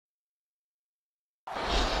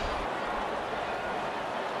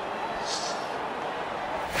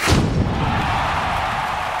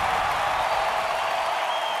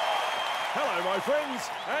fans,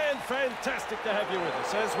 and fantastic to have you with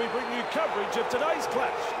us as we bring you coverage of today's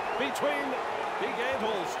clash between Big Ant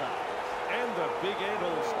All-Stars and the Big Ant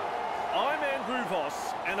All-Stars. I'm Andrew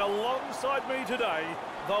Voss, and alongside me today,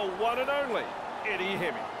 the one and only Eddie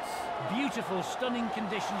Hemmings. Beautiful, stunning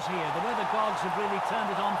conditions here. The weather gods have really turned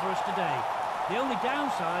it on for us today. The only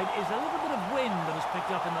downside is a little bit of wind that has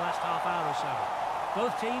picked up in the last half hour or so.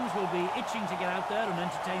 Both teams will be itching to get out there and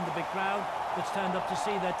entertain the big crowd that's turned up to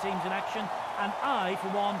see their teams in action, and I, for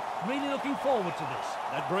one, really looking forward to this.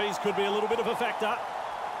 That breeze could be a little bit of a factor,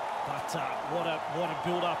 but what a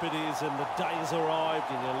build-up it is, and the day has arrived,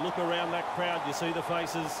 and you look around that crowd, you see the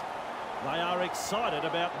faces. They are excited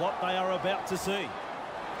about what they are about to see.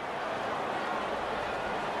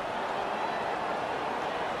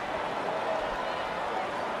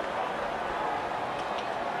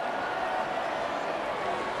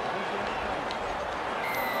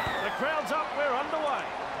 Crowd's up, we're underway.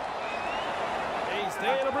 He's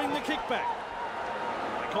there to bring the kick back.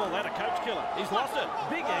 They call that a coach killer. He's lost it.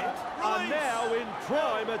 Big Ant are now in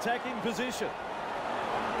prime attacking position.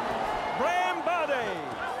 Bram Buddy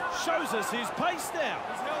shows us his pace now.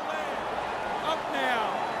 He's held there. Up now.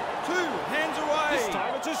 2 hands away. This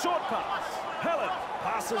time it's a short pass. Helen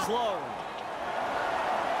passes long.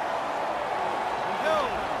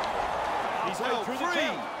 He's held through the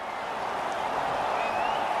key.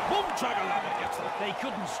 Boom, chugga-lugga gets it. They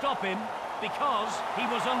couldn't stop him because he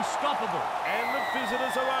was unstoppable. And the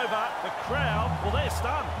visitors are over. The crowd, well, they're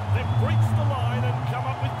stunned. They've breached the line and come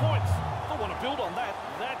up with points. They want to build on that.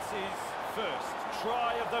 That's his first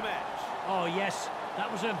try of the match. Oh, yes,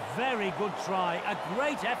 that was a very good try. A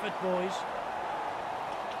great effort, boys.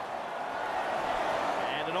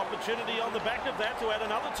 And an opportunity on the back of that to add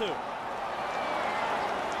another 2.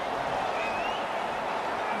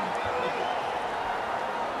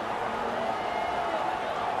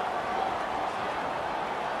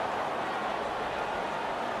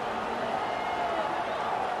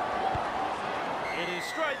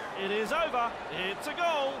 Straight, it is over, it's a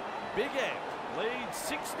goal. Big Ant leads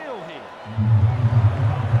 6-0 here.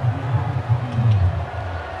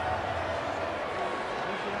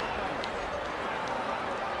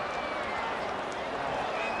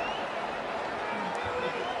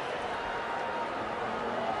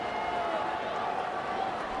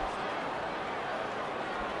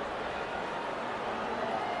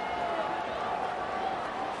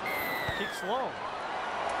 Kicks long.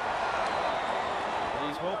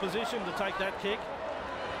 He's well positioned to take that kick.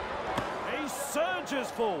 He surges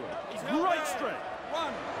forward. Great strength.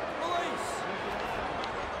 1, release.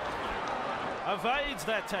 Evades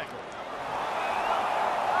that tackle.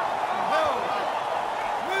 Held.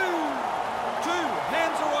 Move. 2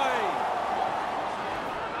 hands away.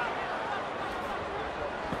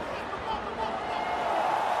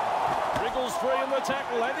 Wriggles free in the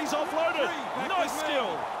tackle, and he's offloaded. Nice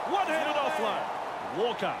skill. One-handed offload.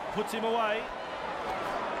 Walker puts him away.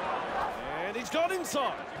 And he's got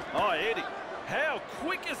inside. Oh, Eddie, how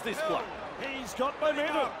quick is this bloke? He's got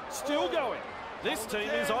momentum, still going. This team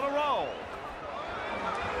is on a roll.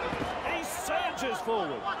 He surges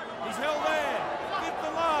forward. He's held there. Get the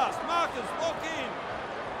last. Marcus, lock in.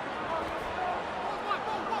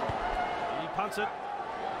 He punts it.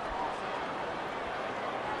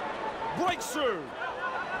 Breaks through.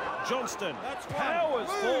 Johnston powers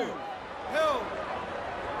forward. Held.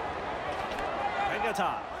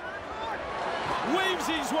 Pengata weaves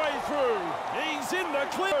his way through. He's in the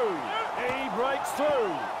clear. He breaks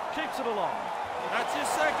through. Keeps it along. That's his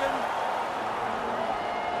second.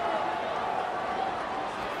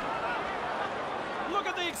 Look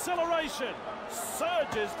at the acceleration.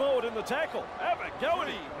 Surges forward in the tackle. Have a go at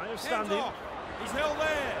him. May have stunned him. He's held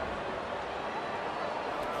there.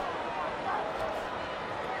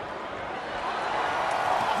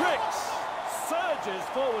 Ricks surges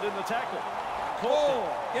forward in the tackle.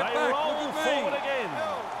 Get they back, roll forward again.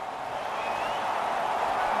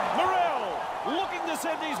 Morrell looking to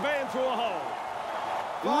send his man through a hole.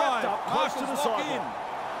 Wrapped up close to the sideline.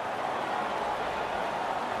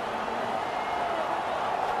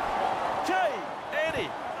 Kay, Eddie,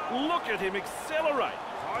 look at him accelerate.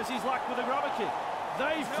 Tries his luck with a grubber kick.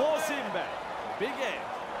 They force him back. Big Ant.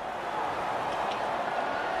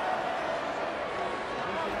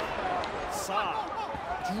 Saab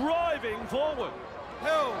driving forward.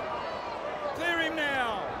 Held. Clear him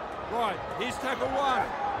now. Right, here's tackle 1.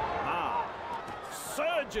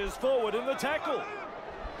 Surges forward in the tackle.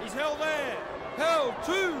 He's held there. Held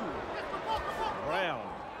 2. Brown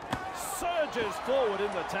surges forward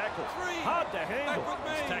in the tackle. 3. Hard to handle. Back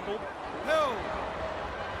with me. He's tackled. Held.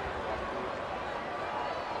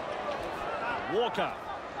 Walker.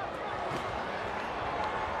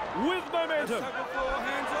 with momentum. Tackle 4,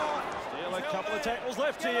 hands off. Still a He's couple held of there. tackles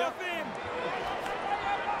left Get here. off him.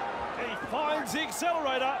 He finds the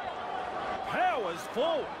accelerator. Powers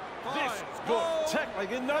forward. This is good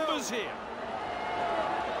tackling in numbers here.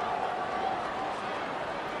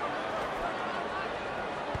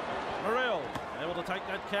 Morel able to take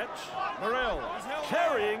that catch. Morel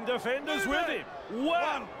carrying defenders with him.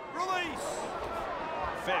 Wow. Release.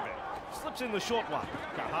 Fabic slips in the short one.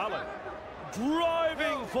 Kahalan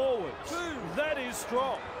driving forward. That is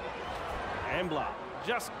strong. Ambler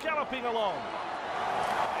just galloping along.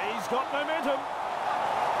 He's got momentum.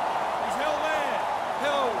 He's held there.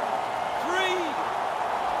 Held. 3.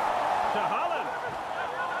 Kahalan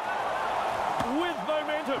with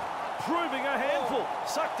momentum, proving a handful.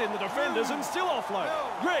 Sucked in the defenders and still offload.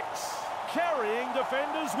 Rex carrying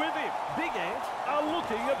defenders with him. Big Ant are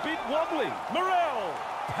looking a bit wobbly. Morel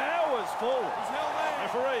powers forward. He's held there.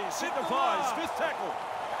 Referee signifies fifth tackle.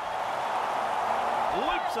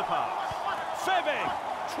 Loops a pass. Fabic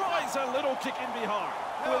tries a little kick in behind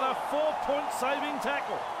with a 4-point saving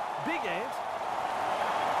tackle. Big Ant.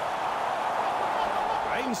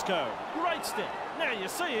 Ainscough, great step. Now you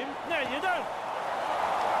see him, now you don't.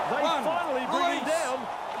 They finally bring him down.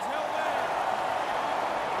 He's held there.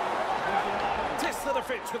 Test the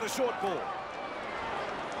defence with a short ball.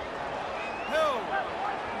 Held.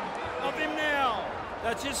 Of him now.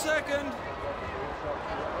 That's your second.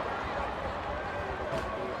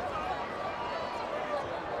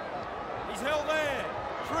 He's held there.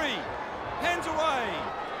 3. Hands away.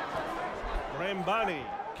 Rambani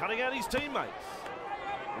cutting out his teammates.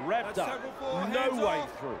 Wrapped That's up, tackle 4, no hands way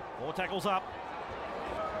off. through. 4 tackles up.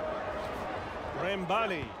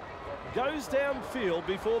 Rambani goes downfield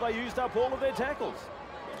before they used up all of their tackles.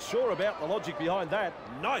 Not sure about the logic behind that.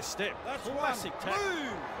 Nice step. That's classic one. tackle.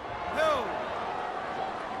 Move. Held.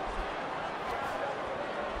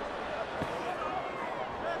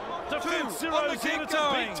 Defence 2. On the zeroes in. kick It's a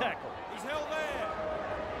going. big tackle. He's held there.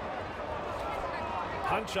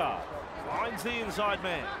 Puncher finds the inside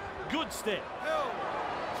man. Good step. Held.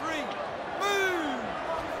 3. Move.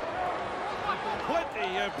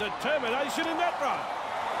 Plenty of determination in that run.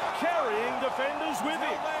 Carrying defenders with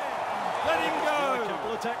him. Held there. Let him Still a go.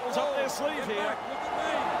 couple of tackles up their sleeve Get here. back. Look at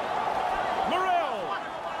me. Morel.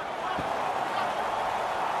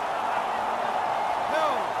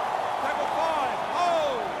 Held. Tackle 5.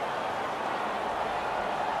 Hold.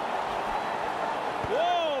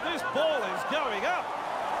 Whoa, this ball is going up.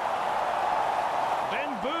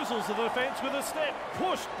 Bamboozles the defence with a step.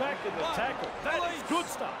 Pushed back in the tackle. That is good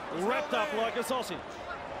stuff. Wrapped up like a sausage.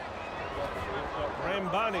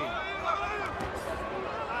 Rambani.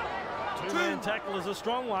 Two-man tackle is a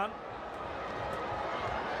strong one.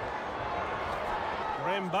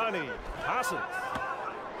 Rambani passes.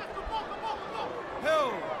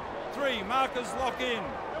 Held. 3. Markers lock in.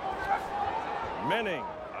 Manning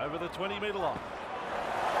over the 20-metre line.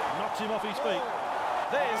 Knocks him off his feet.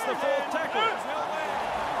 There's the 4th tackle. He's held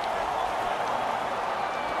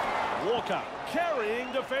there. Walker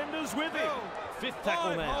carrying defenders with him. 5th tackle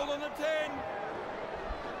 5. now. Hold on the 10.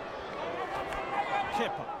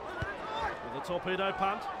 Kepper with a torpedo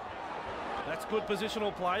punt. That's good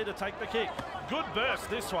positional play to take the kick. Good burst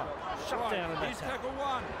this one. Shut down in that He's tackle. tackle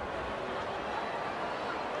 1.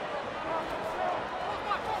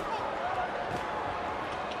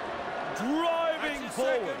 Driving That's his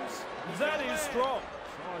forwards. second. That He's is there. strong.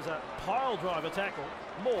 Tries a pile driver tackle.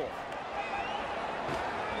 More.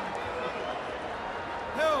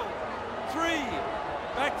 Held. 3.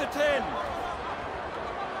 Back to 10.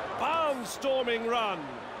 Barnstorming run.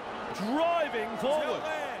 Driving Held forward.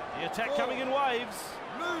 there. The attack 4. coming in waves.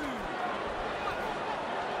 Move.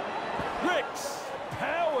 Rex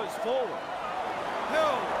powers forward.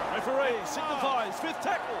 Held. Referee signifies 5th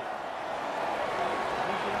tackle.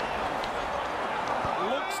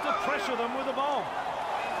 Looks to pressure them with a bomb.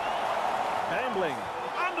 Bambling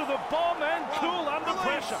under the bomb and cool under Release.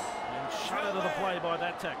 pressure. And shut out of the play by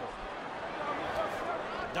that tackle.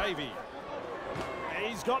 Davey.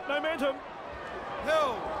 He's got momentum.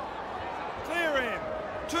 Held. Clear him.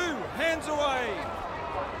 2. Hands away.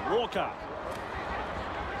 Walker.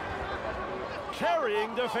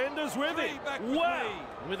 Carrying defenders with 3. him. Back with Wow. me.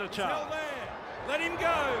 With a He's charge. held there. Let him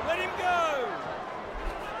go. Let him go.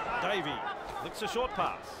 Davey licks a short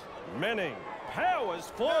pass. Manning powers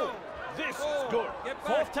forward. This is 4. good. Get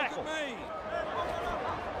back. 4th tackle. Look at me.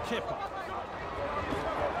 Kepper.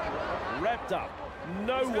 Wrapped up.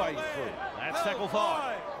 No He's way held there. through. That's Held. tackle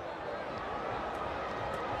 5.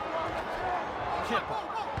 Kepper.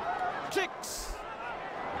 Kicks.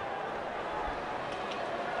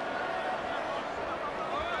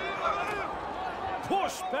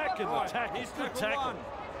 Push back in the tackle. Here's Good tackle tackle. one.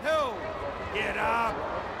 Hill, get up.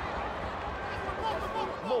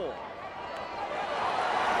 Moore.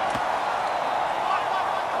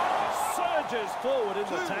 Surges forward in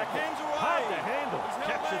the Two, tackle. hands away. Hard to handle. He's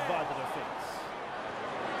held Captured there. by the defence.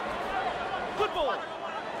 Good ball.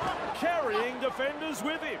 Carrying defenders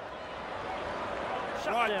with him.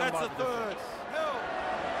 Shut Right, down that's by the the third. defence. Hill,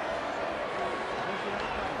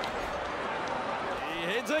 He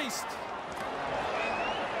heads east.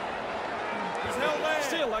 he's held there.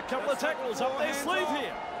 Still a couple of tackles up their Hands sleeve off.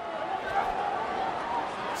 here.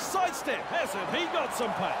 Sidestep, hasn't he got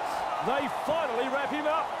some pace? They finally wrap him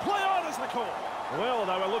up. Play on is the call. Well,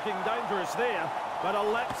 they were looking dangerous there, but a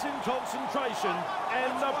lapse in concentration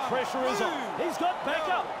and the pressure is on. He's got back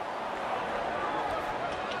up.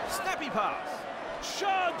 Snappy pass.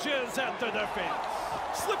 Charges at the defence.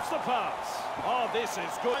 Slips the pass. Oh, this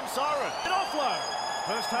is good. Siren. An offload.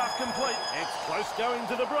 First half complete. It's close going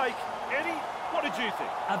to the break. Eddie, what did you think?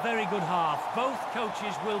 A very good half. Both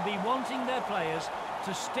coaches will be wanting their players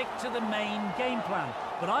to stick to the main game plan,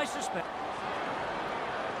 but I suspect...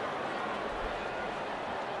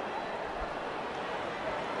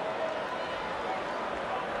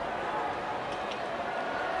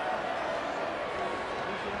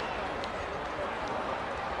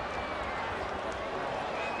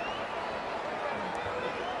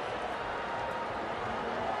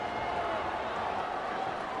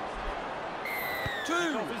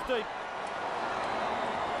 Off is deep.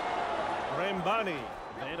 Rambani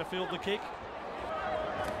there to field the kick.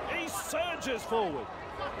 He surges forward.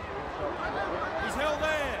 He's held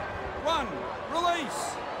there. One,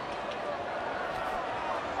 release.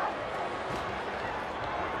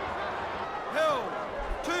 Hill,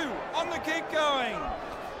 two, on the kick going.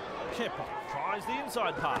 Kepa tries the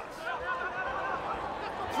inside pass.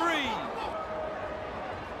 Three,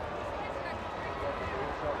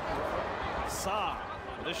 Saar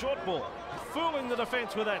with a short ball. Fooling the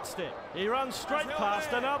defence with that step. He runs straight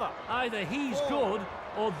past another. Either he's good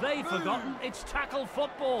or they've forgotten it's tackle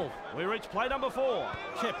football. We reach play number 4.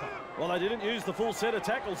 Kepa. Well, they didn't use the full set of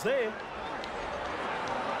tackles there.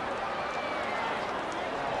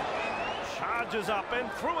 Charges up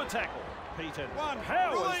and through a tackle. Peter One,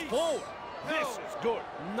 powers release. forward. This Hill. is good.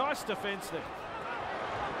 Nice defence there.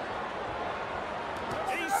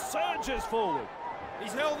 He surges forward.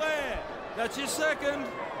 he's held there. That's his second.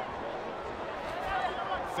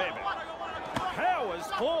 Fabian powers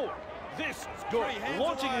forward. This is good. Three, hands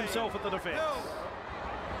Launching away. himself at the defence. Hill,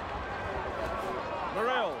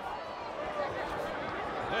 Morel.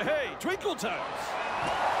 Hey, Twinkle Toes.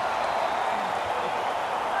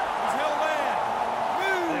 he's held there.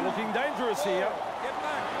 They're Move. looking dangerous here. Get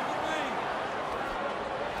back, look at me.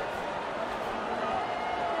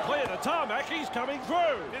 Clear the tarmac, he's coming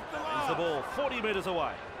through. Hit the He's the last. ball 40 metres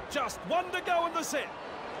away. Just one to go in the set.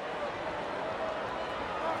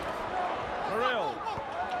 Morel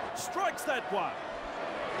strikes that one.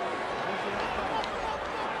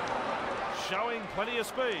 Showing plenty of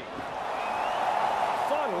speed.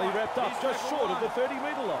 Finally wrapped up He's just tackle short of the one.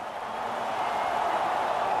 30-metre line.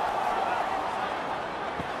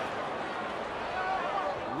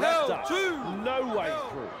 Wrapped Hill, up. two. No way Hill.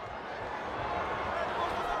 through.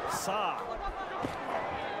 Saar.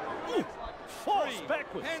 Ooh, forced Three.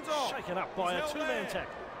 backwards. Hands off. Shaken up by He's a held two-man there.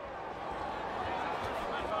 tackle.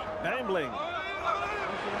 Bambling.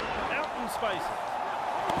 Out in space.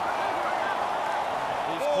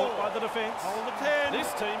 He's caught by the defence. Hold the 10.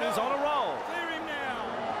 This team is on a roll. Clear him now.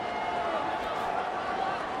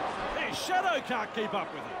 His shadow can't keep up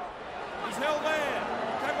with him. He's held there.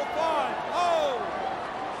 Tackle 5. Oh!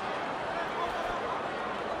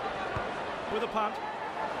 With a punt.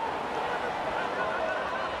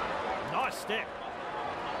 Nice step.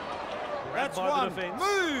 Grabbed That's by one. the defence.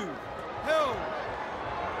 Move. Hill.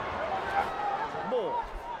 Moore.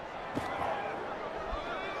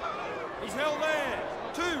 He's held there.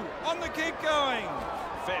 2. On the kick going.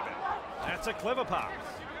 Fabian. That's a clever pass.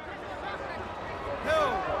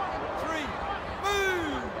 Hill. 3.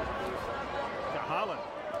 Move. Harlan.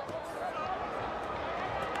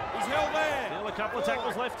 He's held there. Still a couple of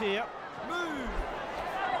tackles left here. Move.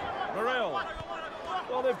 Morel.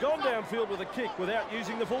 Well, they've gone downfield with a kick without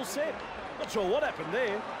using the full set. Not sure what happened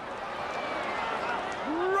there.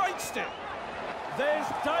 Great step. There's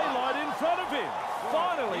daylight in front of him.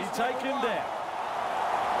 Finally taken down.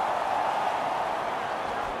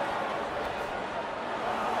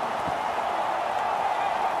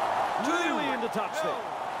 Really into touch there.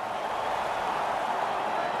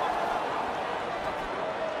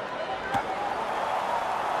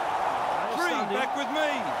 Three. Back with me.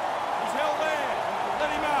 He's held there. Let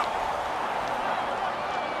him up.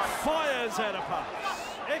 Has had a pass.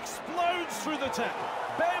 Explodes through the tackle.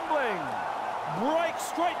 Bambling.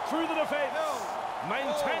 Breaks straight through the defence.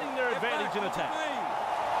 Maintaining their advantage in attack.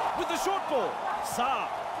 With the short ball. Saab.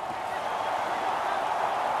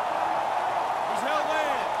 He's held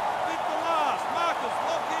there. Beat the last. Marcus,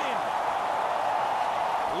 lock in.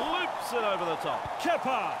 Loops it over the top.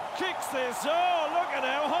 Kepa kicks this. Oh, look at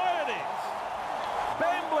how high it is.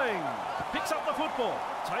 Bambling picks up the football.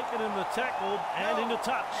 Taken in the tackle and into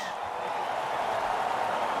touch.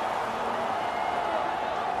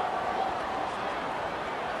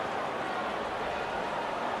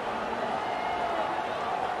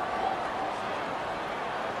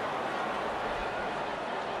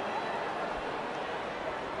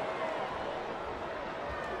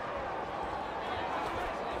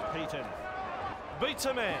 Peaton beats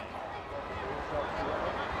a man.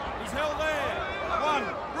 He's held there. One.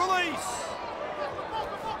 Release.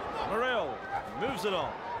 Morel moves it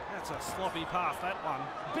on. That's a sloppy pass, that one.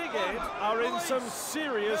 Big Ant are in some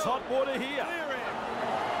serious hot water here.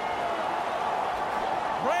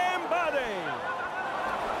 Brambadi.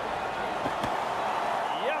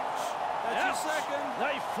 Yup. That's your second.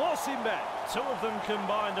 They force him back. Two of them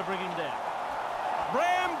combine to bring him down.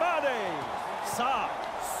 Brambadi. Saab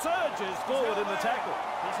surges forward in the tackle.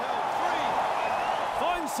 He's held. Three.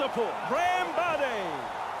 Finds support. Brambadi.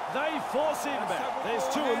 They force him back. There's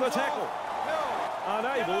two in the tackle.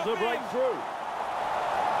 Unable to break through.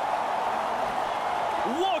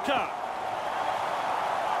 Walker.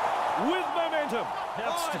 With momentum.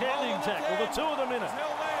 Outstanding tackle. The two of them in it.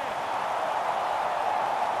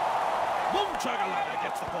 Boom chakalaka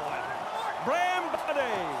gets the ball out.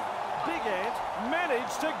 Brambadi. Big Ant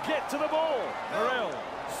managed to get to the ball. Morel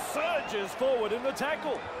surges forward in the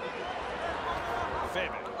tackle.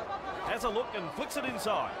 Fairbairn has a look and flicks it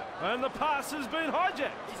inside. And the pass has been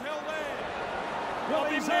hijacked. He's held there. Well,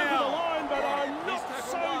 he's over the line, but I'm not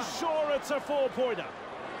so sure it's a four-pointer.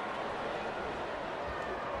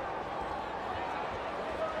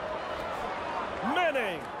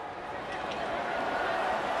 Manning.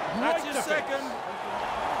 That's Great your defense. second.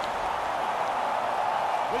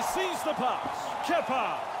 Receives the pass.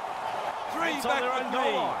 Kepa. Three It's back on their with own me.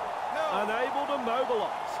 goal line. Unable to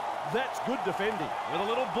mobilise. That's good defending with a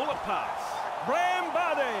little bullet pass.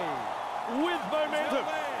 Brambadi with momentum,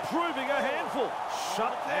 proving a handful.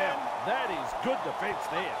 Shut down. That is good defence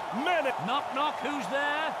there. Manning. Knock, knock, who's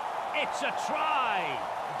there? It's a try.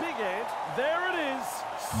 Big Ant, there it is.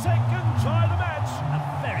 Second try of the match. A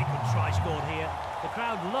very good try scored here. The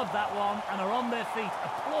crowd love that one and are on their feet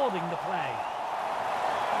applauding the play.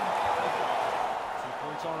 2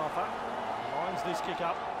 points on offer. Lines this kick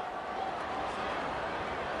up.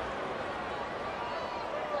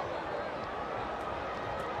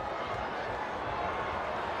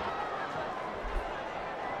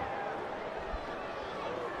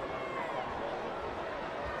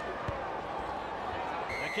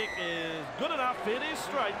 The kick is good enough. It is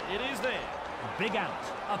straight. It is there. Big Ant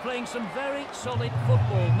are playing some very solid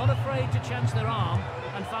football, not afraid to chance their arm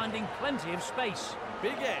and finding plenty of space.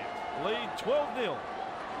 Big Ant lead 12-0.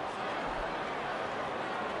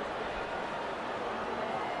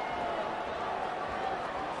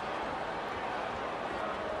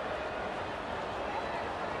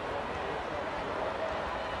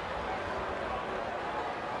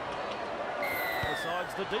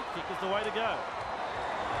 Decides the deep kick is the way to go.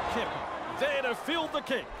 Kepa there to field the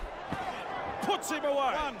kick. Puts him away.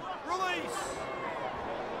 One. Release.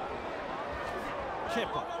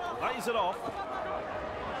 Kepa lays it off.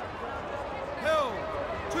 Held.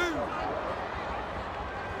 Two.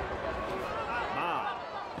 Ma.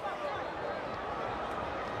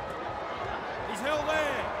 He's held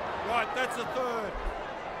there. Right, that's the third.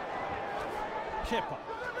 Kepa.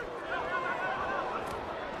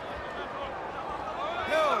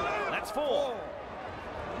 Held. That's 4. Four.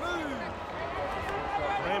 Move.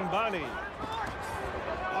 Rambani.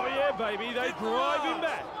 Oh yeah, baby, they Hit the drive him last.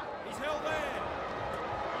 back. He's held there.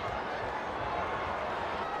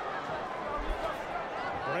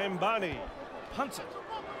 Rambani punts it.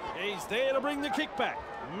 He's there to bring the kick back.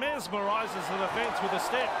 Mesmerises the defence with a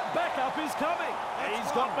step. Back up is coming.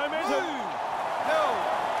 He's got momentum. Move. Held.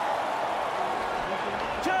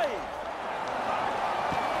 Jay.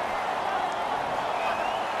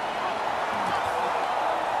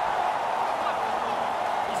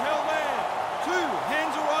 He's held there. Two.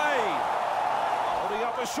 Hands away. Holding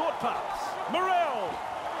up a short pass. Morel.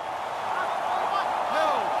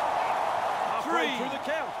 Held. Halfway Three. through the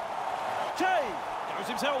count. Jay goes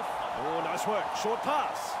himself. Oh, nice work. Short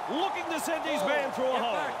pass. Looking to send his man through a Get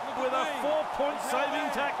hole back, look with at a me. 4-point He's held saving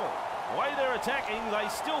there. tackle. The way they're attacking, they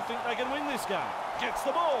still think they can win this game. Gets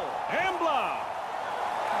the ball. Ambler.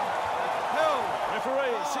 Held.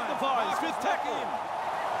 Referee Fine. signifies Marcus fifth back tackle. in.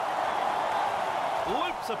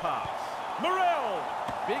 Loops a pass. Morel.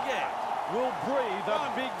 Big Ant will breathe a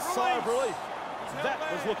One. big sigh of relief. He's held That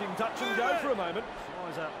was there. looking touch and go for a moment.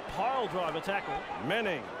 Tries a pile driver tackle.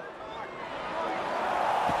 Manning.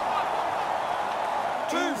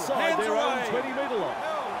 Inside hands their own away. 20-metre line.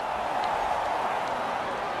 Held.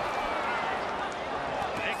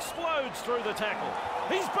 Explodes through the tackle.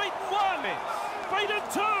 He's beaten one. Beaten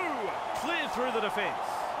two. Clear through the defence.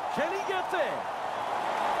 Can he get there?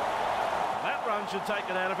 That run should take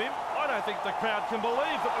it out of him. I don't think the crowd can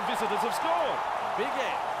believe that the visitors have scored. Big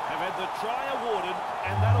Ant have had the try awarded,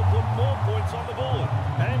 and that'll put more points on the board.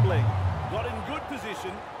 Ambling got in good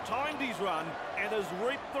position, timed his run, and has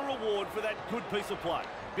reaped the reward for that good piece of play.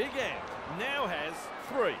 Big Ant now has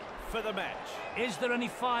 3 for the match. Is there any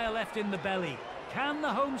fire left in the belly? Can the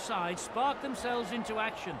home side spark themselves into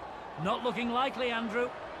action? Not looking likely, Andrew.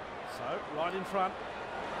 So, right in front.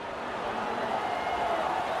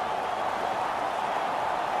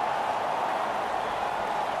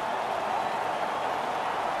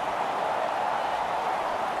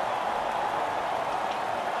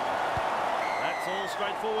 That's all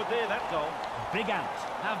straightforward there, that goal. Big Ants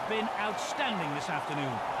have been outstanding this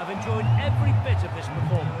afternoon. I've enjoyed every bit of this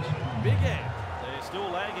performance. Big Ant, they're still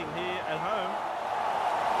lagging here at home.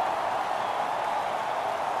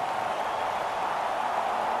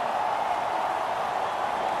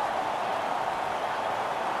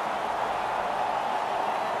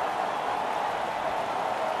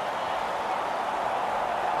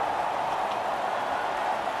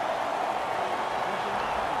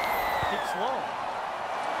 Kicks long.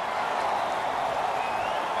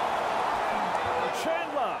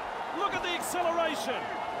 Chandler, look at the acceleration.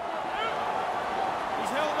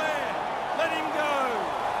 He's held there. Let him go.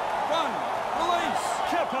 Run. Release.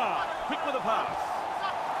 Kepa, quick with a pass.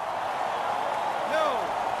 Held.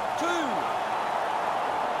 2.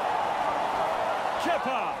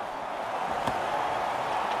 Kepa,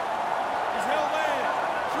 He's held there.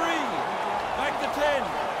 3. Back to 10.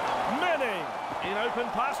 Manning, in open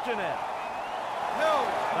pasture now. Held.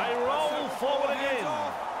 They roll forward Hands again.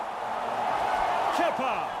 off.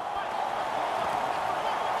 Kepa,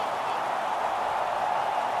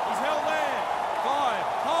 He's held there. 5.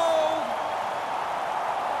 Hold.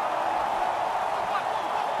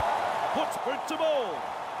 puts boot to ball.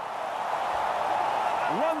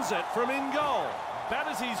 Runs it from in goal.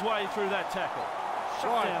 Batters his way through that tackle.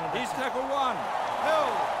 Shut down. Right. the Here's back. tackle 1.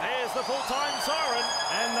 Held. There's the full-time siren,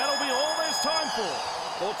 and that'll be all there's time for.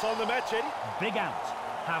 Thoughts on the match, Eddie? Big Ants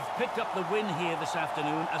have picked up the win here this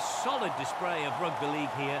afternoon. A solid display of rugby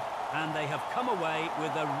league here, and they have come away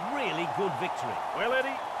with a really good victory. Well,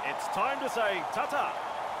 Eddie, it's time to say ta-ta.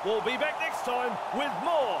 We'll be back next time with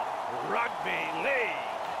more Rugby League.